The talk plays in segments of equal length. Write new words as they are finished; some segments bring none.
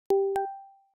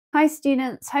Hi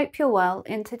students, hope you're well.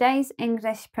 In today's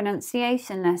English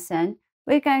pronunciation lesson,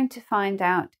 we're going to find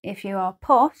out if you are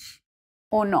posh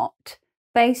or not,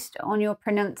 based on your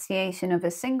pronunciation of a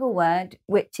single word,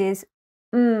 which is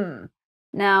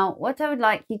Now, what I would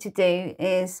like you to do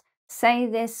is say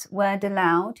this word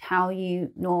aloud, how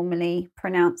you normally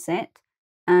pronounce it,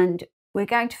 and we're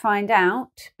going to find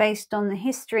out, based on the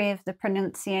history of the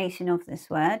pronunciation of this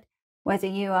word, whether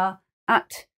you are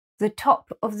at the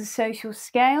top of the social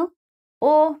scale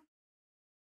or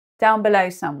down below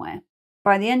somewhere.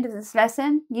 By the end of this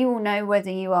lesson, you will know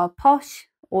whether you are posh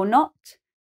or not,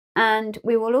 and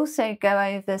we will also go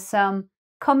over some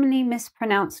commonly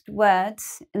mispronounced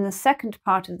words in the second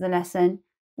part of the lesson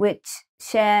which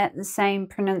share the same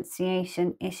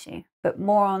pronunciation issue, but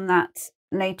more on that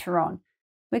later on.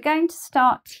 We're going to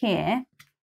start here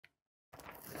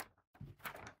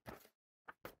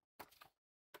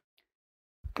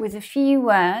with a few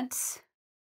words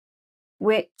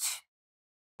which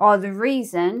are the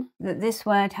reason that this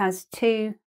word has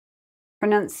two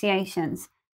pronunciations.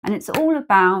 And it's all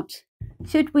about,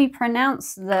 should we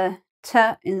pronounce the t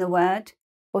in the word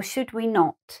or should we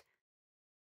not?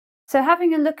 So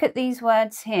having a look at these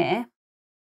words here,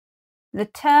 the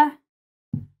t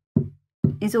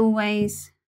is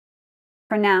always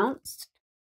pronounced.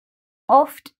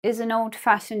 Oft is an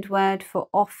old-fashioned word for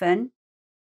often.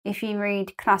 If you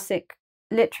read classic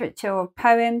literature or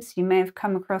poems, you may have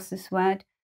come across this word,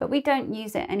 but we don't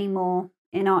use it anymore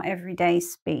in our everyday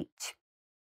speech.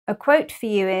 A quote for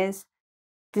you is,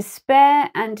 "Despair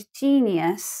and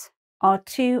genius are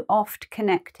too oft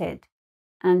connected."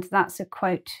 And that's a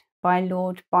quote by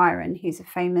Lord Byron, who's a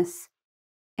famous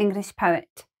English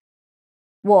poet.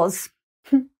 Was,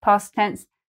 past tense,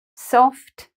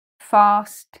 soft,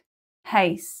 fast,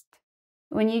 haste.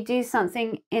 When you do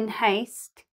something in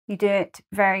haste, you do it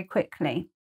very quickly.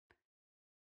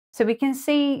 So we can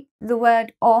see the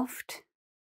word oft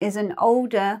is an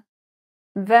older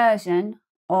version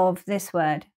of this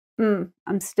word.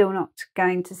 I'm still not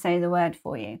going to say the word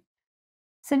for you.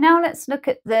 So now let's look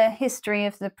at the history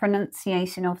of the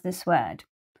pronunciation of this word.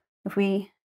 If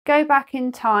we go back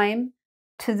in time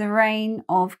to the reign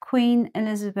of Queen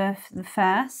Elizabeth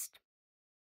I,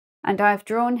 and I've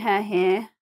drawn her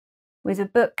here with a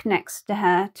book next to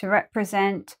her to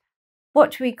represent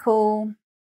what we call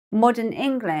modern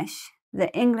English,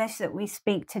 the English that we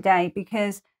speak today,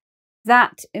 because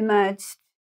that emerged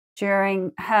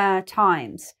during her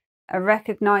times, a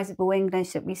recognisable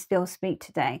English that we still speak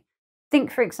today.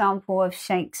 Think, for example, of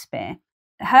Shakespeare.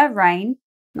 Her reign,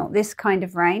 not this kind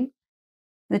of reign,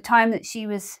 the time that she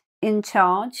was in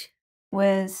charge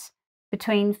was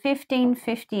between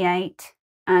 1558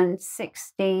 and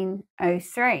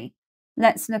 1603.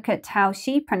 Let's look at how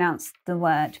she pronounced the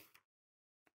word.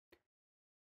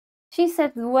 She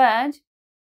said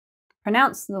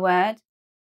pronounced the word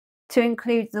to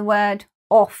include the word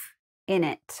off in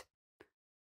it.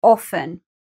 Often,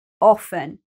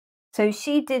 often. So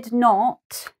she did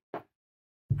not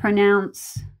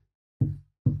pronounce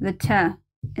the t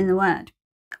in the word.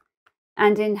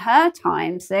 And in her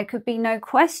times, there could be no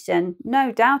question,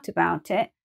 no doubt about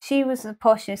it. She was the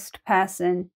poshest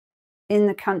person in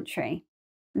the country.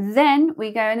 Then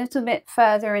we go a little bit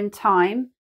further in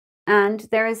time, and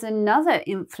there is another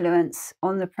influence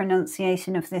on the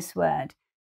pronunciation of this word.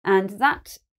 And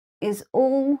that is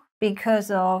all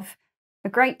because of a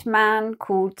great man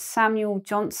called Samuel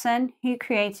Johnson, who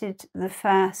created the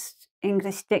first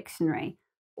English dictionary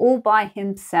all by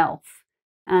himself.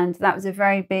 And that was a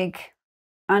very big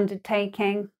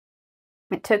undertaking.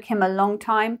 It took him a long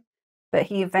time, but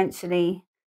he eventually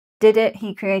did it.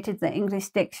 He created the English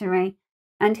dictionary,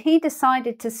 and he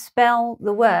decided to spell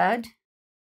the word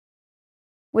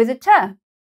with a t.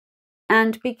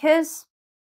 And because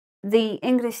the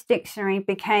English dictionary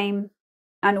became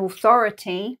an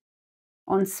authority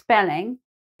on spelling,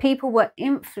 people were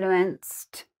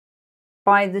influenced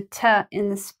by the t in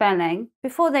the spelling.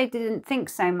 Before, they didn't think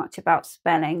so much about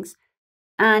spellings,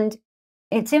 and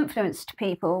it's influenced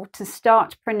people to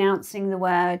start pronouncing the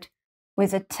word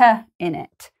with a t in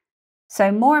it. So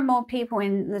more and more people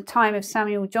in the time of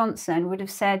Samuel Johnson would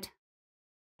have said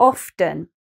often,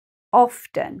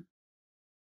 often.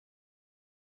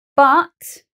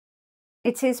 But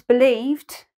it is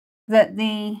believed that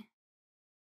the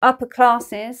upper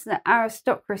classes, the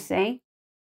aristocracy,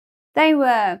 they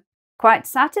were quite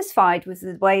satisfied with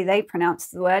the way they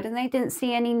pronounced the word, and they didn't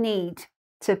see any need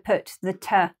to put the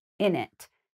t in it.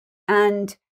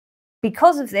 And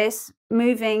because of this,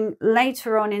 moving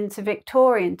later on into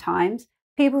Victorian times,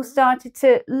 people started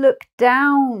to look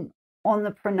down on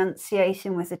the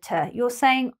pronunciation with a t. You're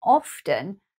saying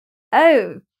often.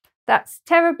 Oh, That's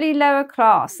terribly lower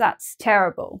class. That's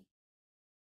terrible.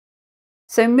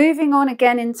 So moving on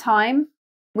again in time,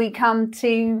 we come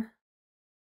to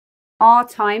our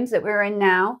times that we're in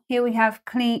now. Here we have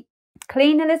Queen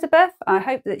Elizabeth. I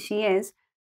hope that she is.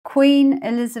 Queen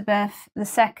Elizabeth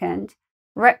II,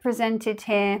 represented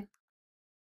here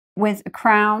with a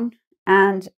crown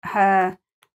and her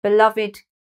beloved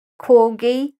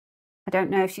corgi. I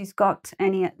don't know if she's got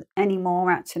any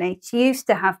more actually. She used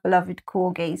to have beloved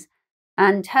corgis,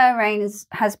 and her reign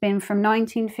has been from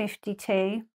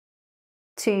 1952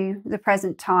 to the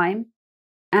present time.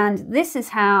 And this is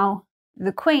how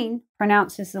the Queen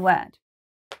pronounces the word.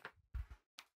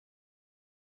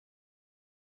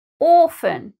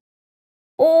 Orphan.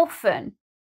 Orphan.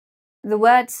 The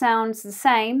word sounds the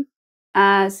same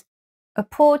as a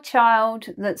poor child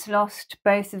that's lost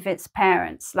both of its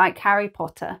parents, like Harry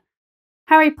Potter.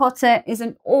 Harry Potter is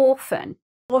an orphan.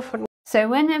 Orphan. So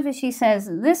whenever she says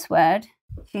this word,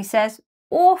 she says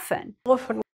orphan.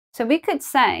 Orphan. So we could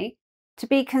say, to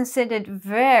be considered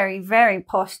very, very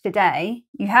posh today,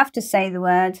 you have to say the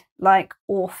word like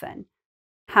orphan.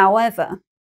 However,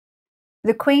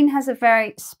 the Queen has a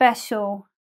very special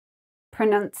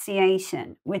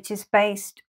pronunciation, which is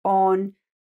based on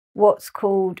what's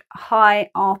called high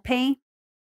RP.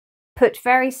 Put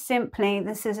very simply,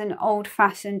 this is an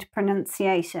old-fashioned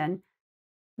pronunciation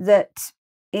that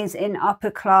is in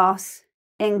upper class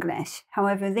English.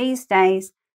 However, these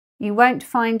days, you won't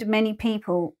find many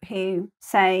people who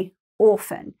say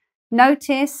orphan.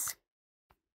 Notice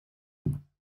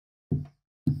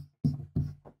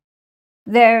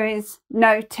there is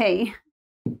no T,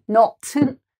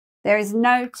 there is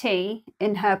no T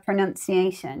in her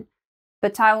pronunciation.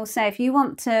 But I will say, if you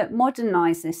want to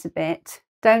modernize this a bit,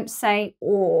 don't say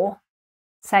or,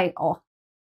 say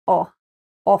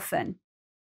often.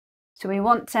 So we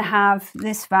want to have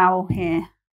this vowel here,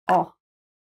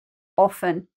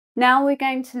 often. Now we're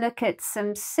going to look at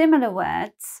some similar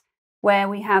words where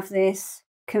we have this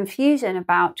confusion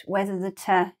about whether the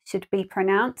T should be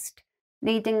pronounced,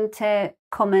 leading to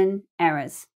common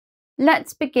errors.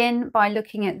 Let's begin by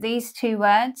looking at these two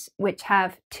words, which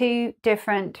have two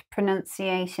different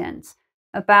pronunciations.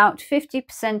 About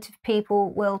 50% of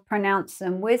people will pronounce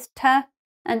them with T,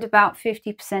 and about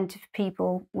 50% of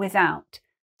people without.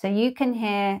 So you can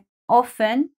hear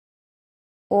often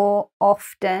or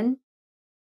often,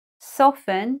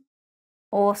 soften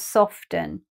or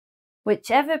soften.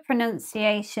 Whichever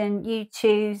pronunciation you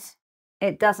choose,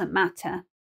 it doesn't matter.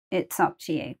 It's up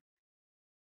to you.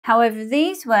 However,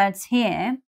 these words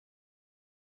here,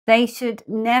 they should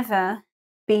never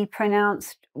be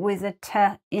pronounced with a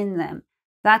T in them.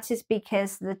 That is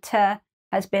because the T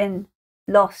has been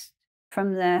lost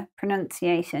from the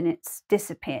pronunciation. It's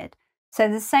disappeared. So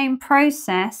the same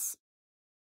process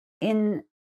in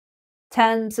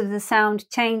terms of the sound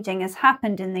changing has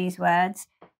happened in these words,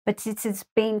 but it has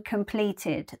been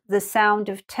completed. The sound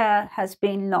of T has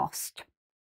been lost.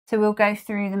 So we'll go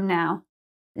through them now.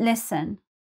 Listen.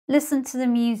 Listen to the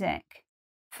music.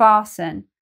 Fasten.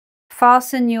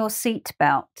 Fasten your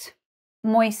seatbelt.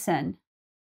 Moisten.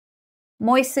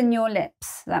 Moisten your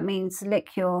lips. That means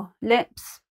lick your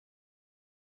lips.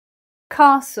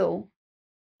 Castle.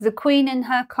 The Queen in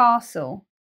her castle.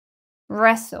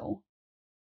 Wrestle.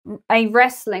 A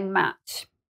wrestling match.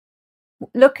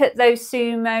 Look at those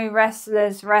sumo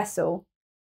wrestlers wrestle.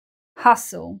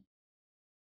 Hustle.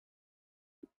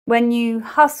 When you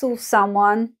hustle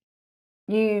someone,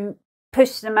 you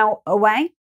push them out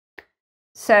away.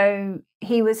 So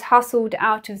he was hustled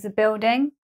out of the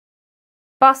building.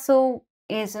 Bustle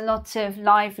is a lot of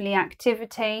lively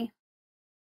activity.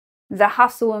 The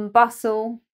hustle and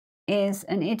bustle is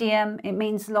an idiom. It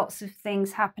means lots of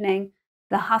things happening.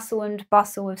 The hustle and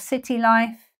bustle of city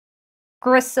life.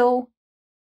 Gristle,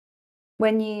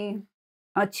 when you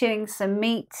are chewing some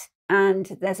meat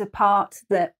and there's a part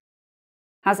that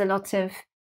has a lot of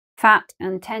fat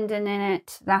and tendon in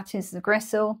it, that is the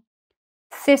gristle.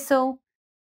 Thistle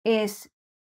is,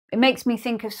 it makes me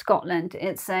think of Scotland.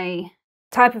 It's a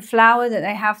type of flower that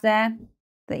they have there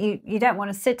that you don't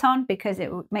want to sit on because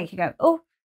it will make you go, oh.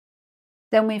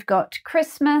 Then we've got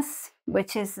Christmas,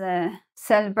 which is the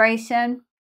celebration,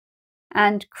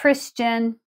 and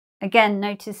Christian, again,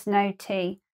 notice no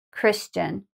T,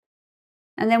 Christian.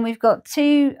 And then we've got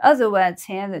two other words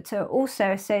here that are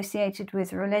also associated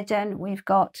with religion. We've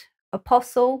got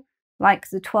apostle, like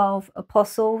the 12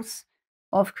 apostles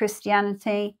of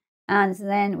Christianity. And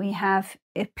then we have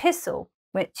epistle,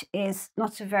 which is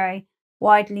not a very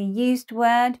widely used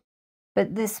word,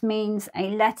 but this means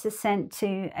a letter sent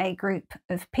to a group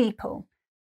of people.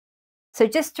 So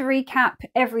just to recap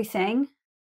everything,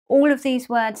 all of these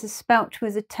words are spelt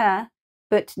with a t,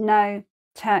 but no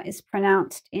t is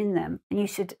pronounced in them. And you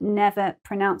should never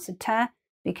pronounce a t,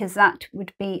 because that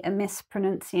would be a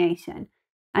mispronunciation.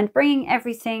 And bringing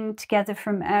everything together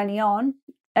from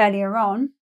earlier on,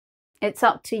 it's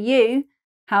up to you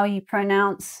how you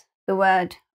pronounce the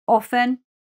word often.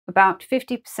 About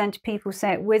 50% of people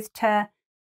say it with t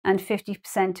and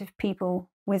 50% of people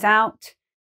without.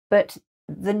 But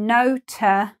the no t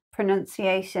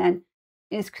pronunciation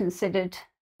is considered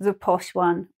the posh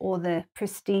one or the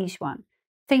prestige one.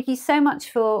 Thank you so much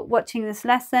for watching this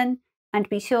lesson, and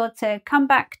be sure to come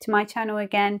back to my channel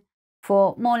again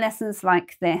for more lessons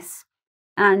like this.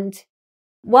 And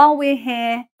while we're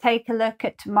here, take a look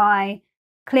at my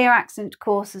clear accent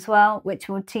course as well, which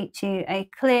will teach you a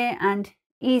clear and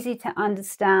easy to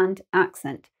understand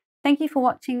accent. Thank you for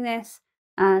watching this,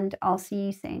 and I'll see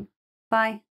you soon.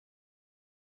 Bye.